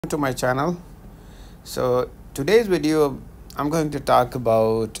to my channel. So today's video I'm going to talk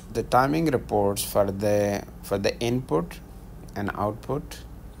about the timing reports for the input and output.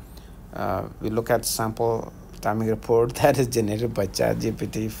 We look at sample timing report that is generated by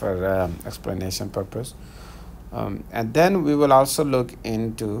ChatGPT for explanation purpose, and then we will also look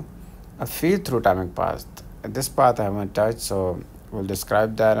into a feed through timing path. This path I haven't touched, so we'll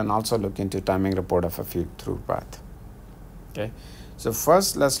describe that and also look into timing report of a feed through path. Okay, so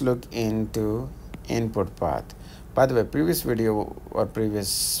first let's look into input path. By the way, previous video or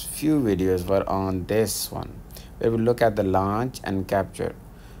previous few videos were on this one where we look at the launch and capture.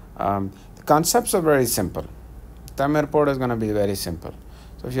 The concepts are very simple. Timing report is going to be very simple.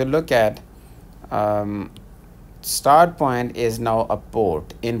 So if you look at start point is now a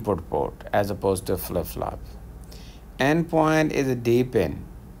port, input port, as opposed to flip-flop. End point is a deep in,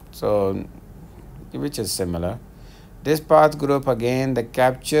 so which is similar. This path group, again, the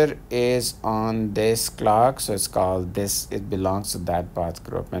capture is on this clock, so it's called this, it belongs to that path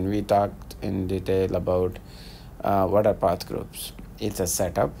group. And we talked in detail about what are path groups. It's a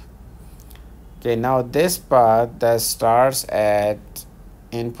setup. Okay, now this path that starts at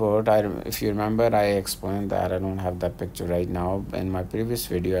input, if you remember, I explained that. I don't have that picture right now. In my previous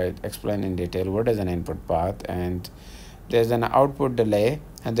video, I explained in detail what is an input path, and there's an output delay,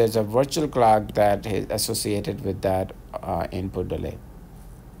 and there's a virtual clock that is associated with that input delay.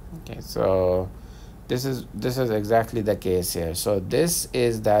 Okay, so this is exactly the case here. So this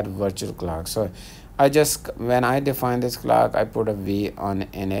is that virtual clock. So when I define this clock, I put a V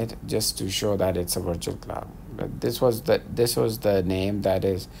in it just to show that it's a virtual clock. But this was the name that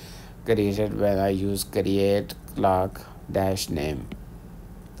is created when I use create clock dash name.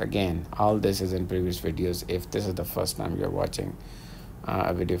 Again, all this is in previous videos if this is the first time you're watching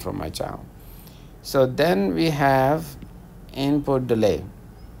a video from my channel. So then we have input delay.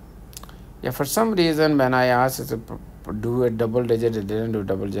 Yeah, for some reason when I asked it to do a double digit, it didn't do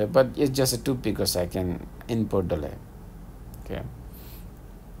double digit, but it's just a 2 picosecond input delay. Okay,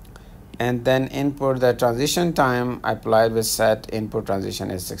 and then input, the transition time applied with set input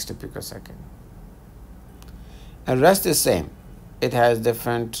transition is 60 picosecond, and rest is same. It has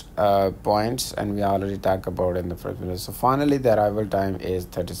different points, and we already talked about in the first video. So finally the arrival time is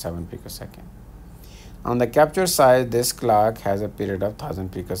 37 picosecond. On the capture side, this clock has a period of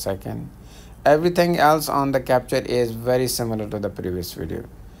 1000 picosecond. Everything else on the capture is very similar to the previous video,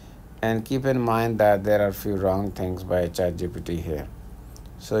 and keep in mind that there are few wrong things by ChatGPT here.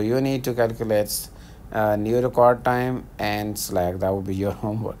 So you need to calculate new record time and slack. That will be your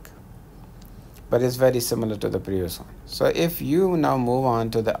homework, but it's very similar to the previous one. So if you now move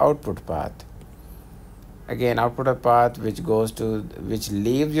on to the output path, again, output path which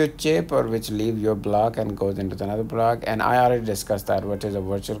leaves your chip or which leaves your block and goes into another block. And I already discussed that, what is a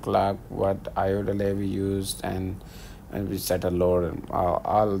virtual clock, what IO delay we used, and we set a load, and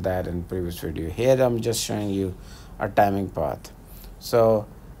all that in previous video. Here I'm just showing you a timing path. So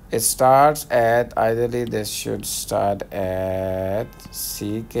it starts at, ideally this should start at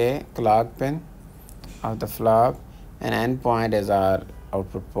CK, clock pin of the flop, and endpoint is our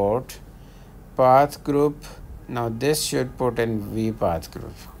output port. Path group, now this should put in V path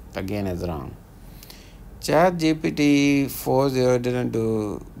group, again is wrong. ChatGPT 4.0 didn't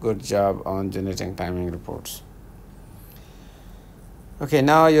do good job on generating timing reports. Okay,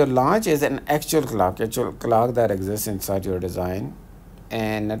 now your launch is an actual clock that exists inside your design,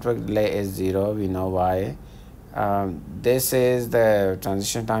 and network delay is 0. We know why. This is the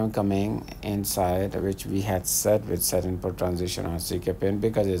transition time coming inside, which we had set with set input transition on CK pin,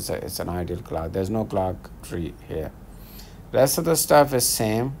 because it's an ideal clock. There's no clock tree here. Rest of the stuff is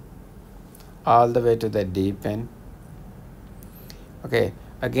same all the way to the D pin. Okay,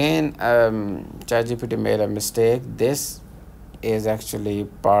 again, ChatGPT made a mistake. This is actually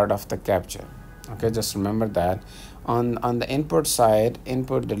part of the capture. Okay, just remember that on the input side,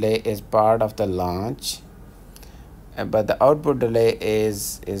 input delay is part of the launch, but the output delay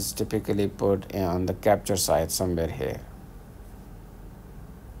is typically put on the capture side somewhere here.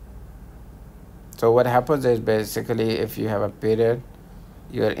 So what happens is, basically, if you have a period,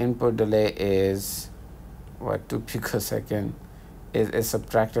 your input delay is what, 2 picosecond is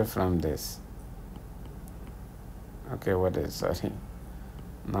subtracted from this. Okay, what is, sorry,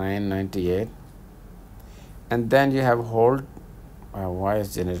 998, and then you have hold. Why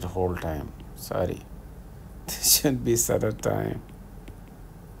is generated hold time? Sorry, this should be setup time.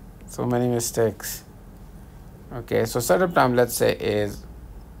 So many mistakes. Okay, so setup time, let's say, is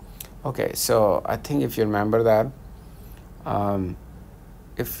okay. So I think if you remember that,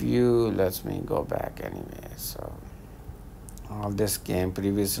 if you, let me go back anyway. So all this came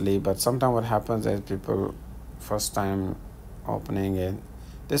previously, but sometimes what happens is people first time opening it,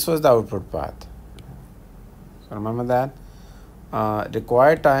 this was the output path. So remember that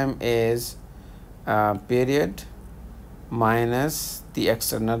required time is period minus the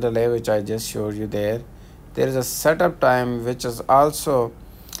external delay, which I just showed you there. There is a setup time, which is also,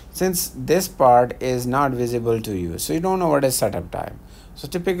 since this part is not visible to you, so you don't know what is setup time. So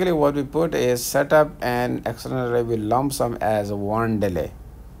typically what we put is setup and external delay, we lump sum as one delay,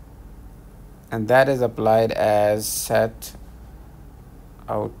 and that is applied as set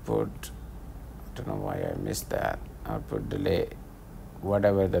output. I don't know why I missed that. Output delay,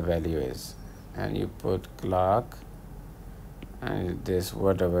 whatever the value is, and you put clock, and this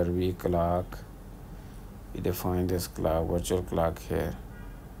whatever we clock, we define this clock, virtual clock here.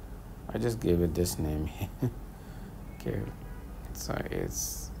 I just gave it this name here. Okay, so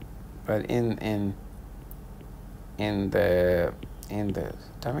it's, but in the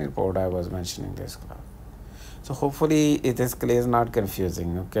timing report I was mentioning this clock. So hopefully it is clear, not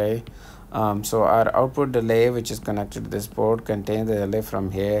confusing. Okay, so our output delay, which is connected to this port, contains the delay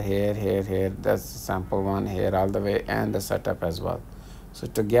from here, here. That's the sample one here all the way, and the setup as well. So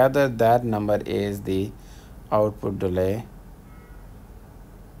together that number is the output delay,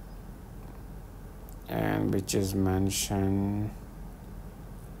 and which is mentioned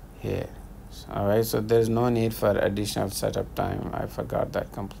here. All right, so there's no need for additional setup time. I forgot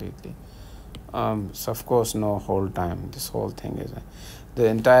that completely. So of course no hold time. This whole thing is the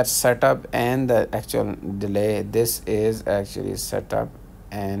entire setup and the actual delay. This is actually setup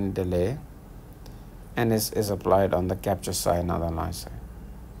and delay, and is applied on the capture side, not the line side.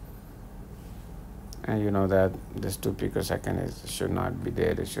 And you know that this 2 picosecond should not be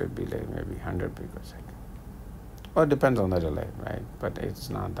there. It should be like maybe 100 picosecond. Or it depends on the delay, right? But it's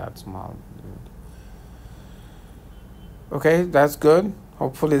not that small. Okay, that's good.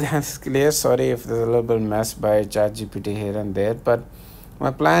 Hopefully that's clear. Sorry if there's a little bit mess by ChatGPT here and there, but my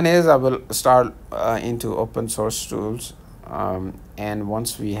plan is I will start into open source tools, and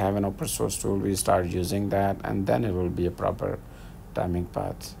once we have an open source tool, we start using that, and then it will be a proper timing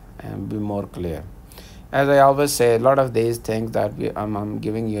path and be more clear. As I always say, a lot of these things that I'm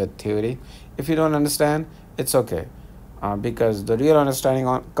giving you a theory. If you don't understand, it's okay, because the real understanding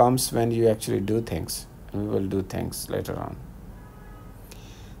comes when you actually do things. We will do things later on.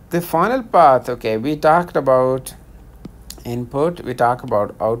 The final path, okay, we talked about input, we talked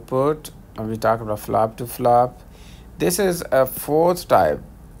about output, and we talked about flop to flop. This is a fourth type,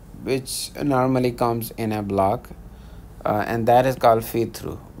 which normally comes in a block, and that is called feed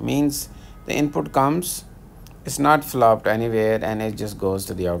through. Means the input comes, it's not flopped anywhere, and it just goes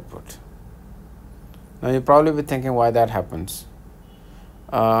to the output. Now you'll probably be thinking why that happens.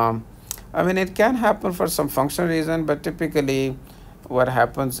 I mean, it can happen for some functional reason, but typically what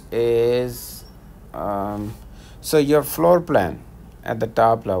happens is, so your floor plan at the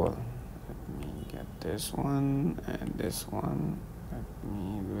top level, let me get this one and this one,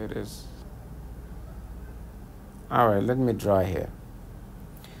 all right, let me draw here.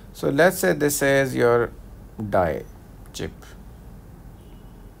 So let's say this is your die chip.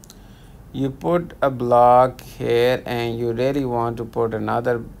 You put a block here, and you really want to put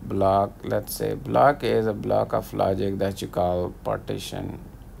another block. Let's say block is a block of logic that you call partition,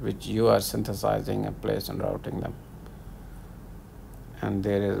 which you are synthesizing and place and routing them. And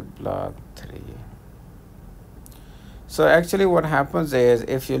there is block 3. So actually what happens is,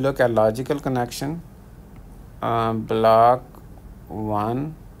 if you look at logical connection, block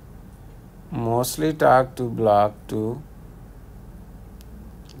 1 mostly talk to block 2,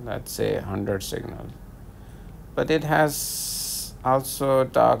 let's say 100 signals, but it has also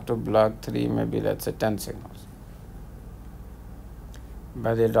talked to block 3, maybe let's say 10 signals,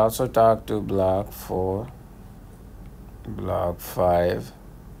 but it also talked to block 4, block 5,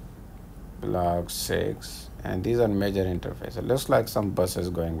 block 6, and these are major interfaces. It looks like some buses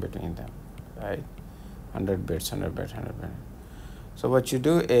going between them, right? 100 bits, 100 bits, 100 bits. So what you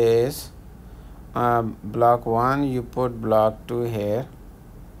do is, block 1, you put block 2 here,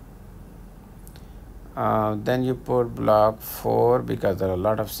 then you put block 4, because there are a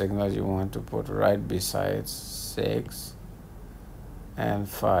lot of signals you want to put right beside 6 and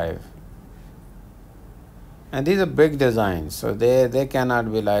 5. And these are big designs, so they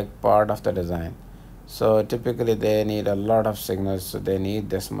cannot be like part of the design. So typically they need a lot of signals, so they need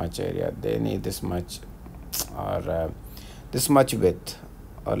this much area, they need this much, or this much width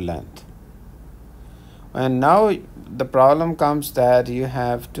or length. And now the problem comes that you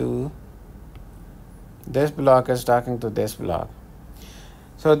have to, this block is talking to this block.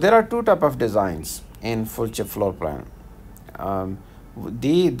 So there are two types of designs in full chip floor plan.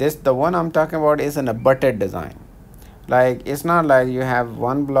 the one I'm talking about is an abutted design. Like, it's not like you have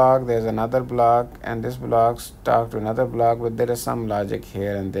one block, there's another block, and this block talk to another block, but there is some logic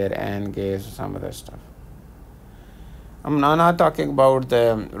here and there, and gates, some other stuff. I'm not talking about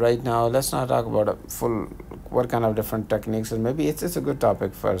the right now. Let's not talk about a full what kind of different techniques, and maybe it's a good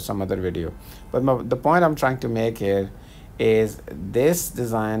topic for some other video. But the point I'm trying to make here is this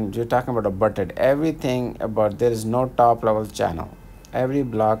design. You're talking about abutted. Everything about there is no top level channel. Every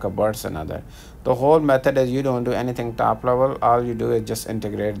block abuts another. The whole method is you don't do anything top level. All you do is just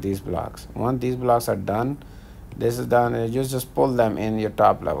integrate these blocks. Once these blocks are done, this is done, and you just pull them in your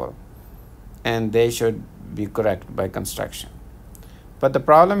top level, and they should be correct by construction. But the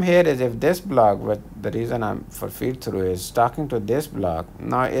problem here is if this block, what the reason I'm for feed through is talking to this block,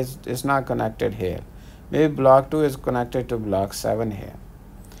 now it's not connected here. Maybe block 2 is connected to block 7 here.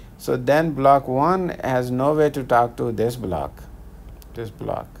 So then block 1 has no way to talk to this block.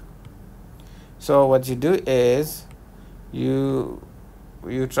 So what you do is you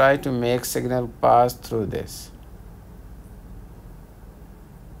try to make signal pass through this.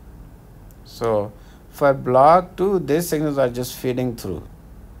 So for block 2, these signals are just feeding through.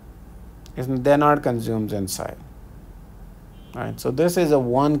 They're not consumed inside. Right? So this is a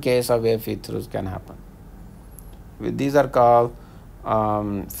one case of where feed throughs can happen. These are called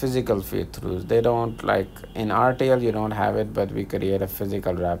physical feed throughs. They don't, like in RTL you don't have it, but we create a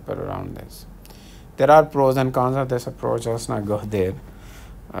physical wrapper around this. There are pros and cons of this approach. Let's not go there.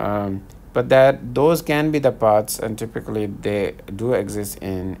 But those can be the paths, and typically they do exist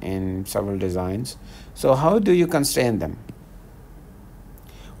in several designs. So how do you constrain them?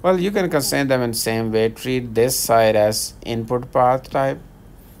 Well, you can constrain them in the same way. Treat this side as input path type.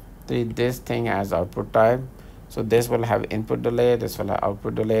 Treat this thing as output type. So this will have input delay, this will have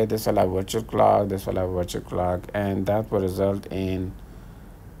output delay, this will have virtual clock, this will have virtual clock, and that will result in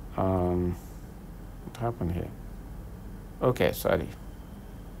what happened here? Okay, sorry.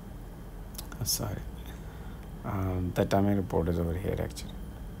 The timing report is over here actually.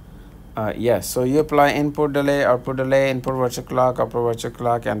 Yes, so you apply input delay, input virtual clock, output virtual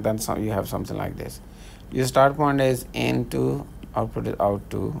clock, and then you have something like this. Your start point is in to, output is out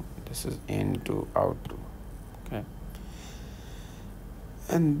to, this is in to, out to. Okay.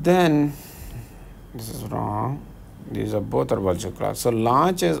 And then this is wrong. These are both are virtual clocks. So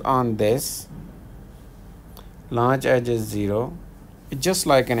launch is on this. Launch edge is 0. It's just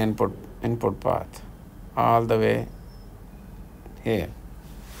like an input path all the way here.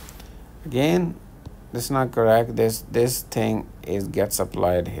 Again, this is not correct. This thing gets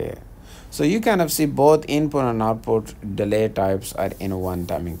applied here. So you kind of see both input and output delay types are in one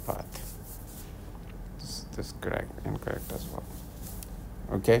timing path. This is correct, incorrect as well.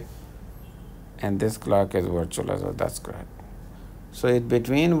 Okay, and this clock is virtual as well. That's correct. So it's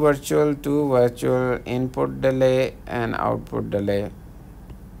between virtual to virtual, input delay and output delay.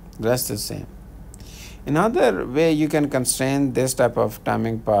 Rest is same. Another way you can constrain this type of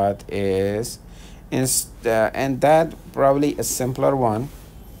timing path is, and that probably a simpler one.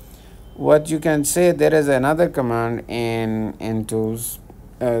 What you can say, there is another command in tools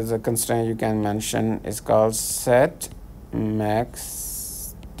as a constraint you can mention, is called set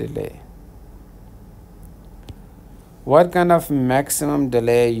max delay. What kind of maximum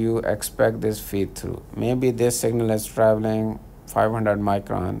delay you expect this feed through? Maybe this signal is traveling 500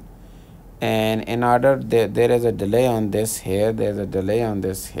 micron, and in order there is a delay on this here, there's a delay on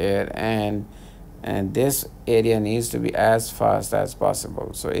this here, and this area needs to be as fast as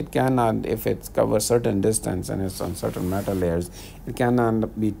possible. So it cannot, if it covers certain distance and it's on certain metal layers, it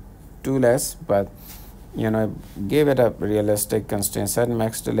cannot be too less, but give it a realistic constraint. Set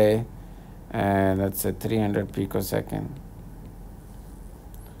max delay, and let's say 300 picosecond.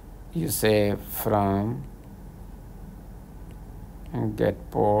 You say from get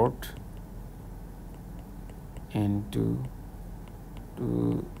port into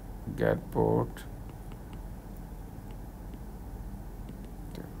to get port.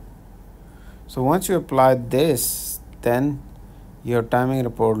 So once you apply this, then your timing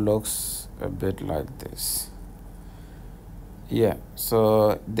report looks a bit like this. Yeah,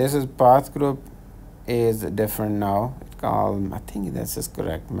 so this is path group is different now. It's called, I think this is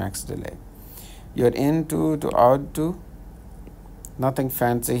correct, max delay. Your in to out to, nothing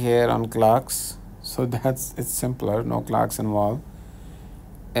fancy here on clocks. So it's simpler, no clocks involved.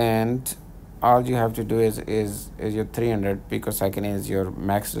 And all you have to do is your 300 picosecond is your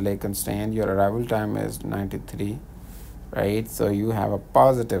max delay constraint. Your arrival time is 93, right? So you have a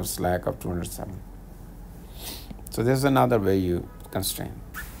positive slack of 207. So this is another way you constrain.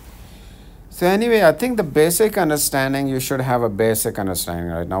 So anyway, I think the basic understanding, you should have a basic understanding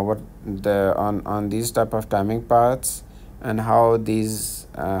right now what the on these type of timing paths, and how these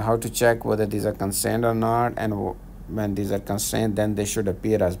how to check whether these are constrained or not, and when these are constrained, then they should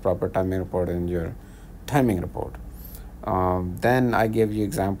appear as proper timing report in your timing report. Then I give you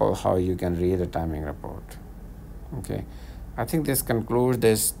example how you can read a timing report. Okay, I think this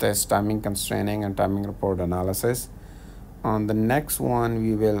concludes this timing constraining and timing report analysis. On the next one,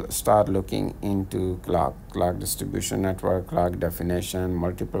 we will start looking into clock distribution network, clock definition,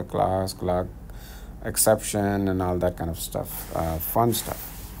 multiple clocks, clock exception, and all that kind of stuff, fun stuff.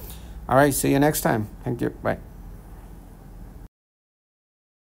 All right, see you next time. Thank you. Bye.